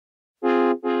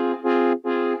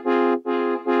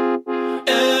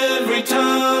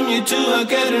two are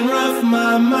getting rough.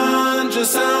 My mind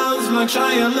just sounds like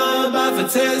Shia LaBeouf.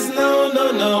 It says no,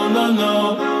 no, no, no,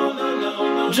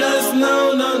 no. Just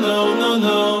no, no, no, no,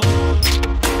 no.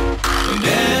 And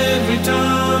every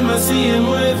time I see him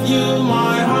with you,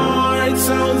 my heart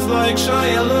sounds like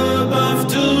Shia LaBeouf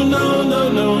too.